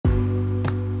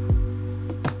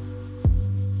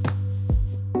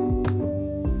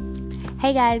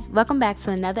Hey guys, welcome back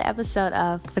to another episode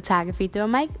of Photography Through a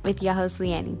Mic with your host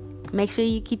Leanne. Make sure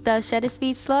you keep those shutter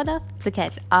speeds slow enough to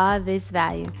catch all this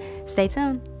value. Stay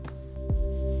tuned.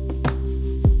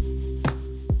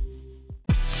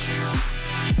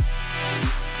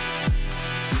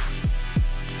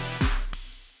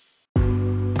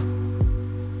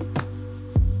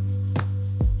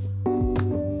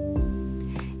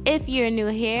 If you're new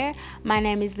here, my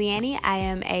name is Leanne. I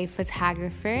am a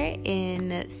photographer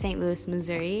in St. Louis,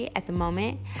 Missouri at the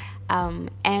moment. And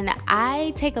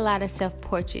I take a lot of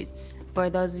self-portraits for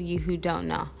those of you who don't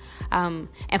know. And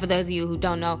for those of you who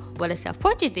don't know what a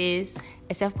self-portrait is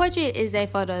a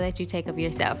photo that you take of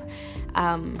yourself.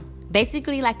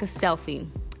 Basically like a selfie,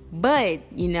 but,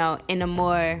 in a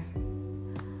more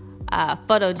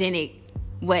photogenic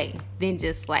way than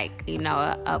just like, an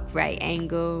upright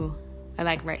angle. Or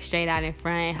like right straight out in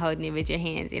front, holding it with your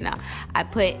hands,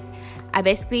 I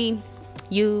basically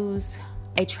use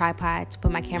a tripod to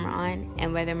put my camera on,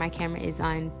 and whether my camera is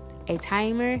on a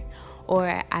timer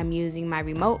or I'm using my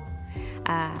remote,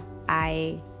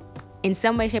 I, in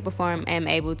some way, shape, or form, am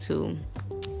able to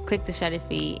click the shutter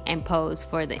speed and pose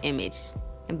for the image.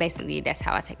 And basically, that's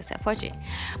how I take a self-portrait.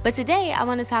 But today, I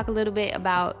want to talk a little bit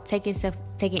about taking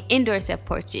indoor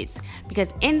self-portraits,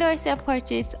 because indoor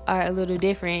self-portraits are a little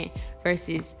different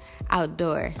versus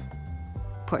outdoor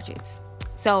portraits.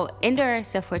 So indoor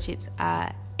self-portraits,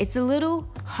 it's a little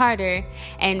harder,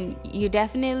 and you're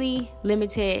definitely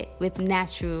limited with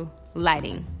natural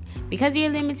lighting. Because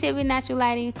you're limited with natural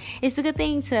lighting, it's a good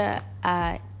thing to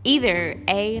either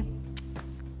A,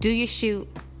 do your shoot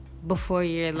before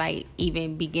your light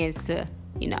even begins to,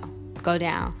 go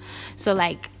down. So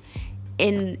like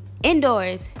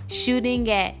indoors, shooting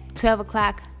at 12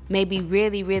 o'clock may be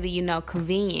really, really,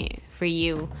 convenient for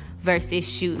you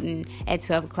versus shooting at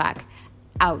 12 o'clock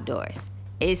outdoors.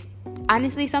 It's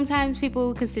honestly, sometimes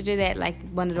people consider that like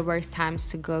one of the worst times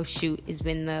to go shoot is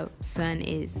when the sun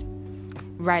is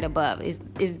right above, is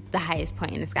the highest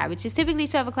point in the sky, which is typically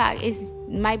 12 o'clock. It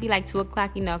might be like 2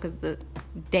 o'clock, because the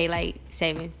daylight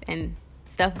savings and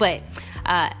stuff. But,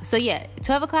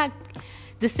 12 o'clock,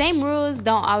 the same rules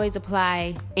don't always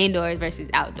apply indoors versus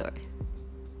outdoors,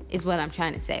 is what I'm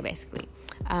trying to say, basically.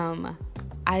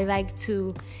 I like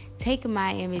to take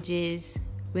my images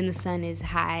when the sun is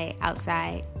high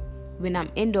outside when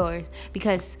I'm indoors,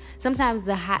 because sometimes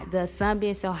the sun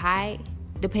being so high,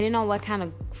 depending on what kind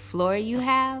of floor you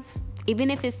have, even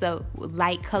if it's a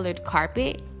light colored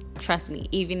carpet, trust me,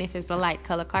 even if it's a light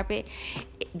colored carpet,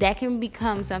 that can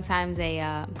become sometimes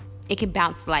it can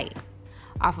bounce light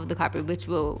off of the carpet, which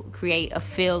will create a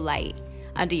fill light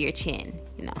under your chin,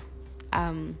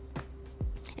 And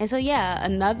so,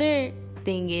 another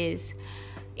thing is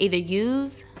either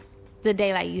use the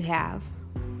daylight you have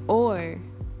or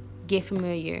get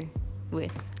familiar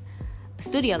with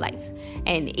studio lights.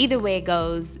 And either way it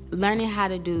goes, learning how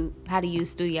to use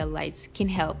studio lights can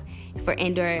help for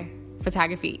indoor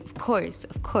photography, of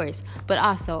course, but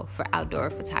also for outdoor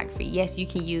photography. Yes, you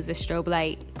can use a strobe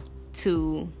light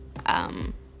to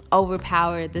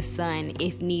overpower the sun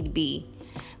if need be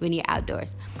when you're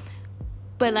outdoors.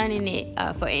 But learning it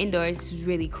for indoors is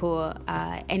really cool,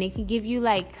 and it can give you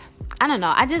I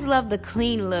just love the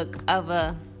clean look of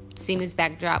a seamless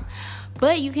backdrop.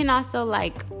 But you can also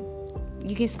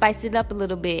you can spice it up a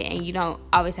little bit, and you don't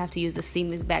always have to use a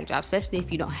seamless backdrop, especially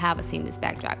if you don't have a seamless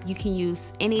backdrop. You can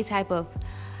use any type of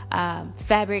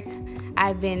fabric.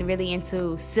 I've been really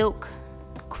into silk,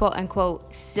 quote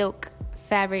unquote, silk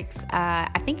fabrics.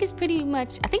 I think it's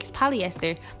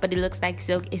polyester, but it looks like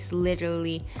silk. It's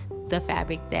literally the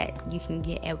fabric that you can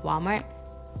get at Walmart,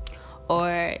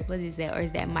 or is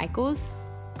that Michael's?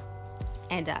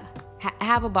 And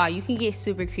have a ball. You can get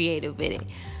super creative with it.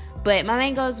 But my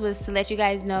main goal was to let you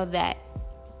guys know that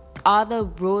all the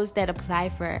rules that apply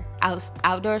for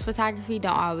outdoors photography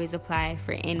don't always apply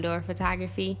for indoor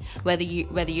photography. Whether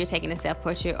you're taking a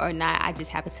self-portrait or not, I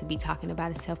just happened to be talking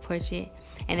about a self-portrait,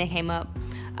 and it came up.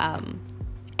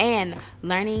 And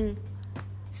learning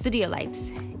studio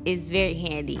lights is very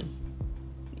handy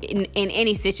in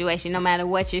any situation. No matter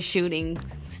what you're shooting,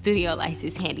 studio lights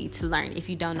is handy to learn if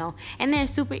you don't know. And they're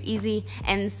super easy,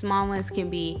 and small ones can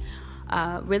be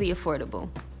really affordable,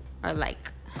 or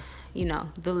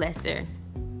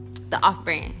the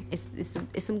off-brand. It's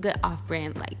some good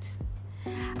off-brand lights.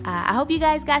 I hope you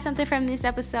guys got something from this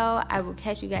episode. I will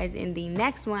catch you guys in the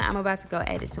next one. I'm about to go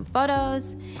edit some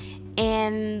photos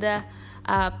and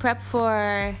prep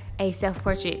for a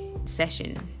self-portrait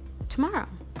session tomorrow.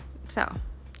 So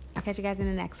I'll catch you guys in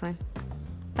the next one.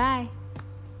 Bye.